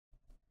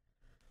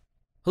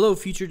Hello,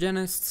 future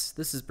dentists.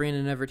 This is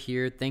Brandon Evert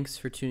here. Thanks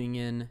for tuning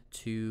in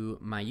to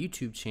my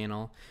YouTube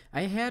channel.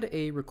 I had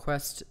a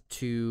request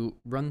to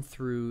run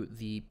through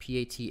the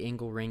PAT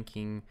angle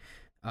ranking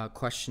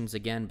questions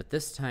again, but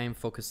this time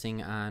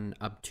focusing on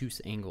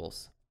obtuse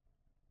angles.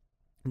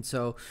 And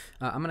so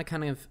I'm going to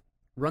kind of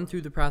run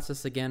through the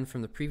process again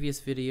from the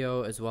previous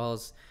video, as well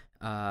as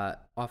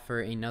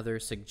offer another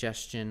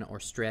suggestion or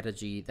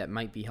strategy that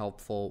might be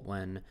helpful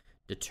when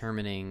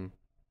determining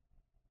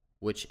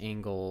which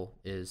angle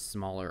is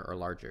smaller or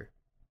larger.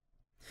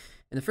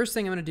 And the first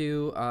thing I'm going to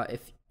do,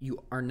 if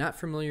you are not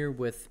familiar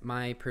with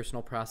my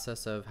personal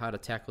process of how to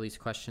tackle these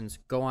questions,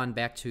 go on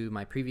back to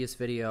my previous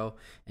video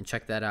and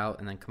check that out,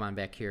 and then come on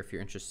back here if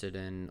you're interested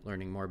in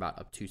learning more about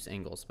obtuse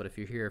angles. But if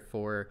you're here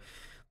for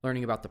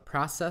learning about the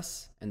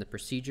process and the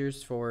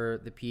procedures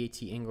for the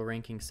PAT angle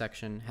ranking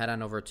section, head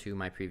on over to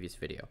my previous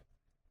video.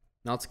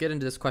 Now let's get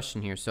into this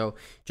question here. So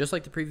just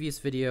like the previous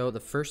video, the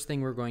first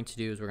thing we're going to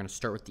do is we're going to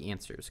start with the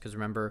answers, because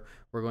remember,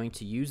 we're going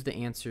to use the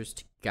answers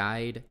to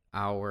guide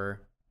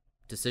our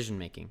decision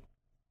making.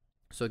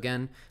 So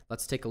again,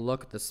 let's take a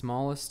look. The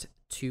smallest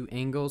two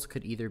angles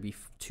could either be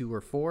 2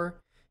 or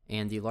 4,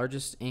 and the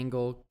largest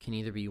angle can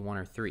either be 1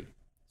 or 3.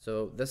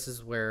 So this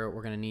is where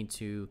we're going to need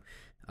to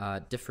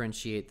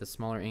differentiate the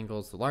smaller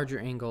angles, the larger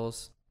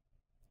angles,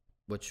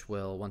 which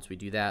will, once we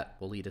do that,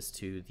 will lead us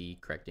to the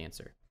correct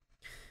answer.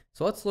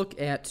 So let's look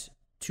at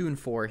 2 and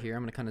 4 here.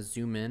 I'm going to kind of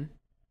zoom in,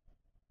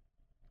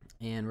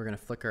 and we're going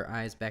to flick our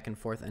eyes back and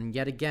forth. And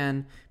yet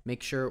again,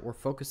 make sure we're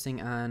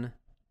focusing on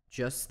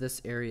just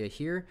this area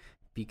here,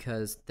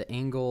 because the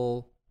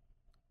angle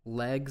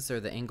legs or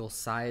the angle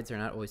sides are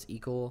not always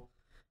equal,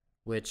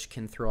 which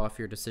can throw off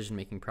your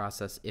decision-making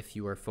process if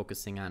you are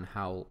focusing on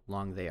how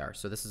long they are.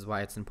 So this is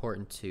why it's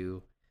important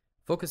to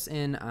focus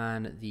in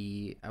on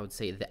the, I would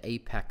say, the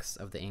apex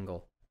of the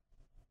angle.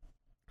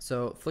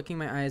 So flicking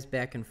my eyes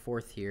back and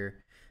forth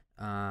here,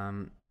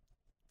 to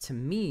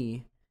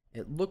me,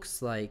 it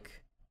looks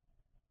like,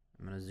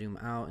 I'm going to zoom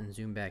out and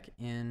zoom back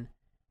in.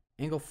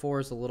 Angle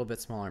 4 is a little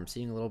bit smaller. I'm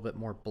seeing a little bit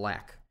more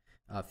black,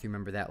 if you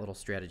remember that little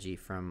strategy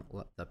from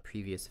the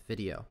previous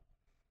video.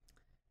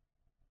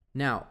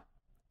 Now,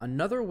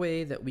 another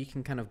way that we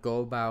can kind of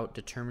go about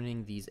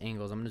determining these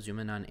angles, I'm going to zoom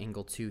in on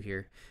angle 2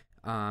 here.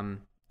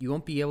 You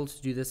won't be able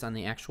to do this on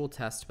the actual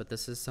test, but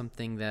this is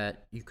something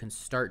that you can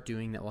start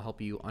doing that will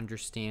help you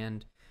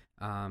understand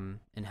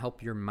and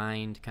help your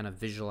mind kind of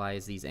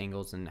visualize these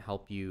angles and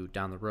help you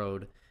down the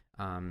road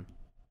to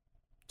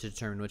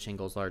determine which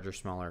angle is larger or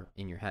smaller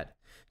in your head.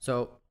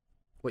 So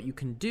what you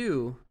can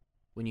do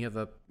when you have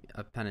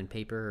a pen and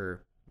paper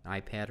or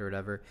an iPad or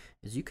whatever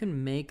is you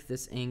can make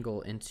this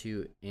angle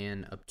into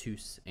an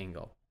obtuse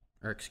angle.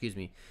 Or excuse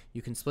me,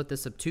 you can split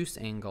this obtuse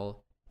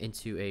angle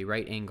into a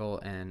right angle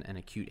and an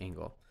acute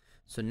angle.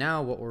 So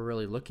now what we're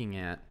really looking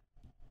at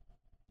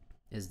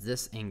is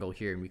this angle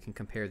here, and we can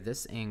compare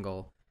this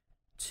angle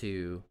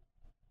to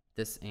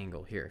this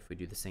angle here. If we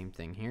do the same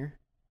thing here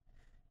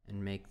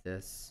and make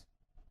this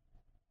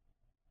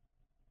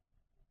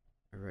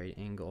a right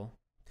angle,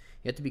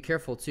 you have to be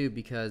careful too,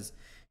 because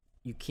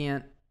you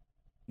got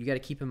to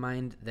keep in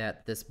mind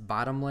that this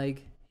bottom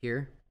leg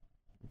here,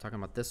 I'm talking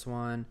about this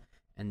one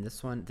and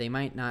this one, they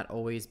might not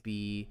always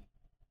be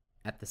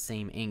at the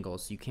same angle,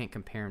 so you can't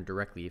compare them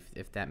directly,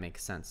 if that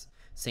makes sense.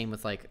 Same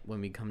with like when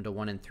we come to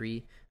 1 and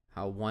 3,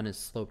 how 1 is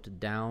sloped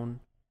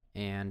down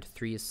and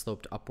 3 is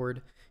sloped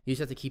upward. You just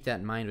have to keep that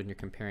in mind when you're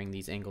comparing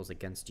these angles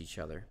against each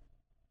other.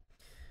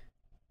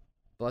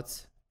 But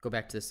let's go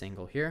back to this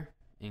angle here,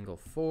 angle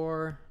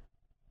 4.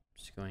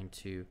 Just going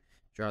to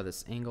draw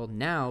this angle.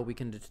 Now we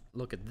can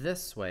look at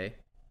this way,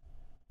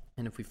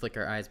 and if we flick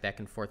our eyes back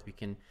and forth, we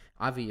can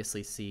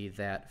obviously see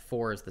that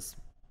 4 is the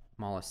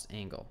smallest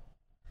angle.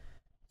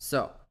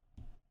 So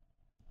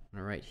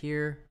right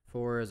here,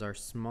 4 is our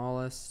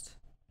smallest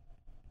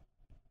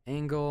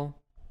angle.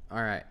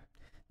 All right,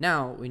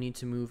 now we need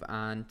to move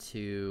on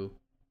to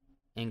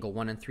angle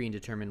 1 and 3 and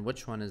determine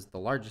which one is the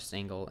largest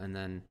angle, and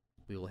then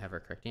we will have our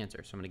correct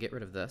answer. So I'm going to get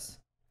rid of this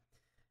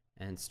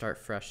and start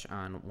fresh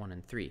on 1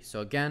 and 3.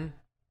 So again,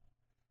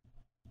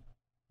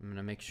 I'm going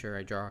to make sure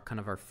I draw kind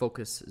of our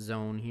focus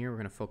zone here. We're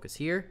going to focus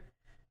here,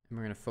 and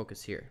we're going to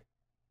focus here.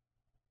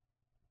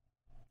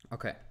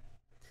 Okay.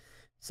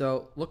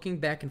 So looking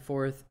back and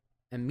forth,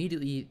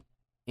 immediately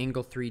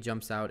angle 3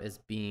 jumps out as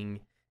being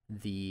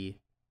the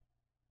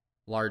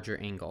larger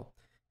angle.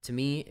 To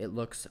me, it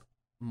looks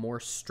more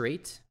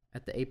straight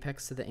at the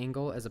apex of the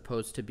angle as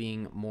opposed to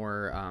being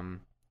more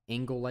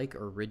angle-like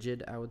or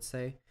rigid, I would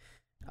say.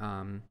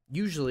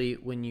 Usually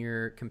when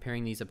you're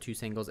comparing these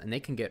obtuse angles, and they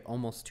can get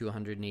almost to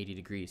 180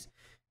 degrees,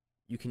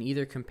 you can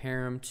either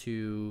compare them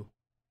to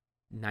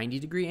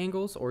 90-degree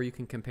angles or you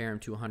can compare them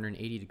to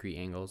 180-degree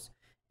angles.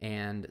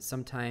 And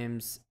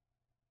sometimes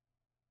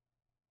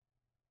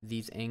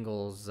these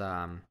angles,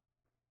 the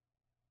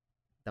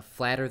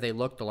flatter they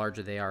look, the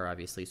larger they are,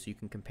 obviously. So you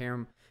can compare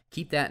them.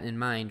 Keep that in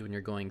mind when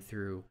you're going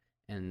through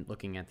and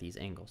looking at these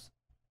angles.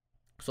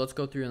 So let's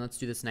go through and let's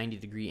do this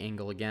 90-degree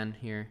angle again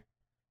here,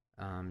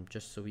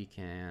 just so we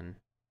can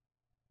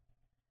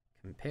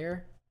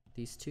compare.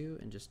 these two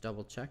and just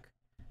double check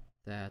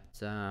that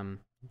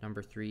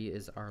number 3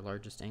 is our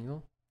largest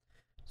angle.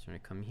 So I'm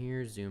going to come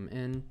here, zoom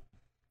in.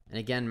 And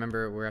again,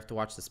 remember, we have to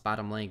watch this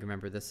bottom leg.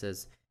 Remember, this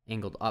is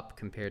angled up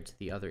compared to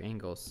the other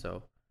angles,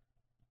 so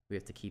we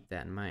have to keep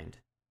that in mind.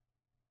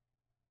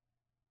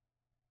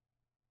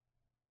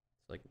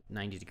 So like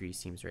 90 degrees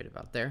seems right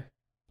about there.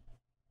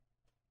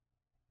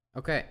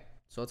 Okay,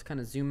 so let's kind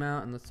of zoom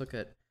out and let's look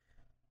at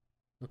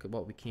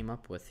what we came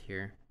up with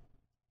here.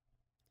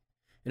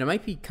 And it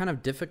might be kind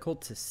of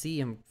difficult to see.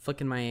 I'm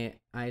flicking my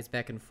eyes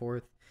back and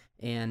forth,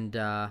 and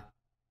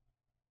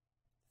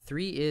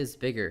 3 is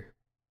bigger.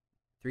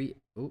 3,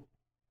 oh,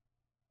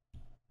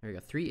 there we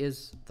go. 3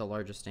 is the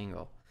largest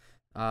angle.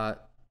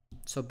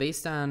 So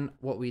based on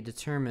what we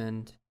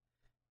determined,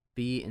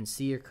 B and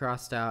C are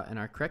crossed out, and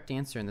our correct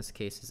answer in this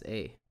case is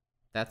A.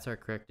 That's our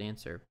correct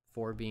answer,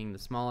 4 being the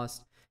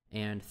smallest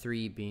and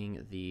 3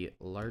 being the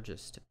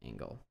largest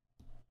angle.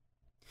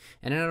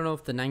 And I don't know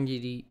if the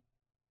 90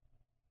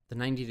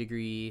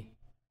 degree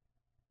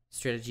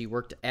strategy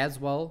worked as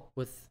well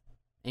with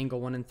angle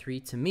 1 and 3.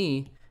 To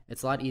me,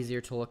 it's a lot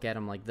easier to look at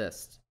them like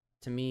this.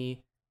 To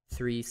me,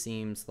 3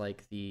 seems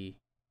like the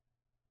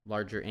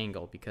larger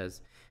angle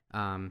because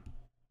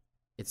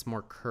it's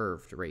more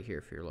curved right here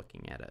if you're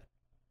looking at it.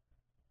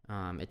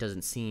 It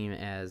doesn't seem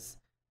as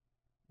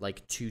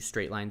like 2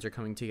 straight lines are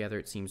coming together.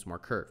 It seems more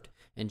curved.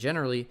 And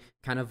generally,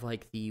 kind of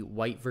like the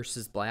white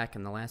versus black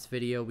in the last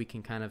video, we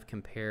can kind of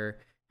compare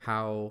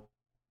how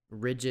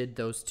rigid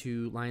those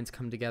 2 lines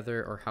come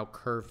together or how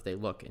curved they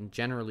look. And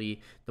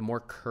generally, the more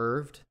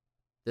curved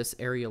this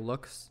area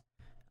looks,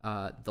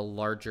 the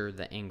larger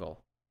the angle.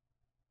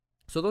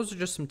 So those are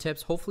just some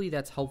tips. Hopefully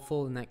that's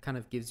helpful and that kind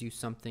of gives you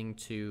something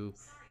to...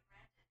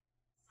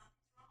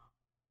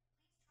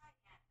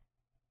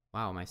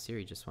 Wow, my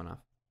Siri just went off.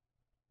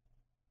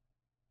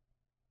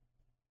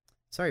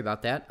 Sorry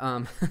about that.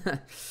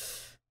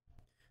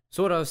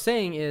 So what I was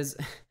saying is,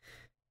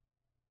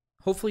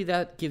 hopefully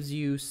that gives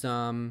you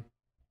some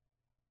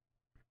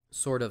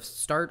sort of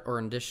start or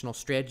additional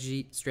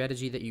strategy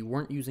that you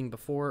weren't using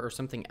before, or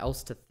something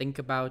else to think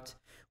about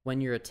when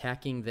you're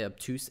attacking the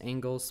obtuse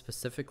angles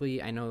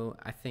specifically.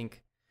 I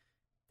think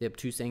the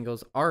obtuse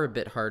angles are a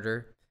bit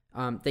harder.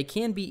 They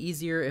can be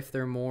easier if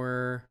they're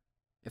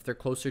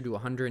closer to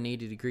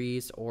 180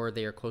 degrees or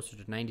they are closer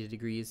to 90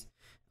 degrees.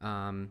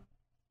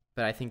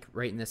 But I think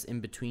right in this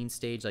in-between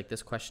stage, like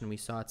this question we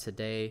saw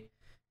today,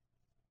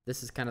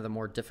 this is kind of the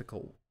more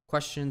difficult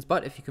questions.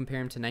 But if you compare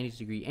them to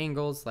 90-degree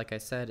angles, like I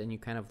said, and you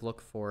kind of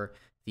look for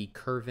the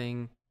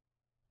curving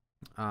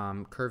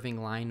line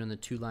when the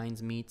 2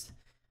 lines meet,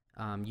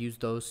 use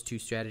those 2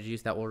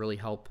 strategies. That will really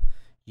help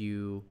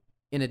you,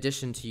 in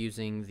addition to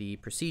using the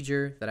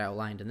procedure that I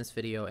outlined in this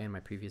video and my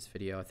previous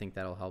video. I think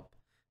that'll help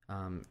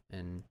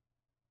and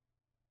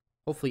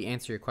hopefully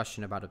answer your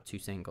question about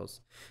obtuse angles.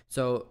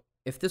 So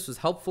if this was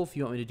helpful, if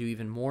you want me to do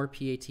even more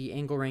PAT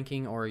angle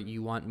ranking, or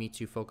you want me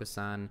to focus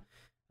on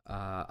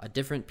a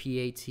different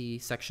PAT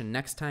section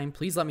next time,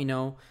 please let me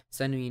know.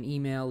 Send me an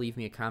email, leave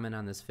me a comment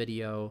on this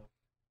video.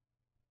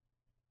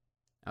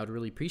 I would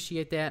really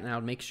appreciate that, and I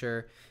would make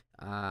sure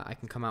I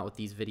can come out with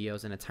these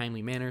videos in a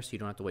timely manner so you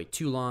don't have to wait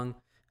too long.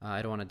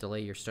 I don't want to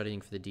delay your studying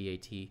for the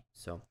DAT.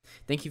 So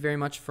thank you very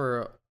much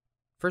for,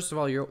 first of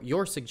all,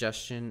 your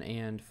suggestion,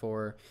 and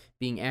for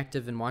being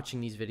active and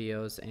watching these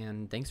videos,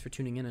 and thanks for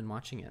tuning in and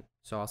watching it.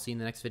 So I'll see you in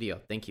the next video.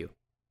 Thank you.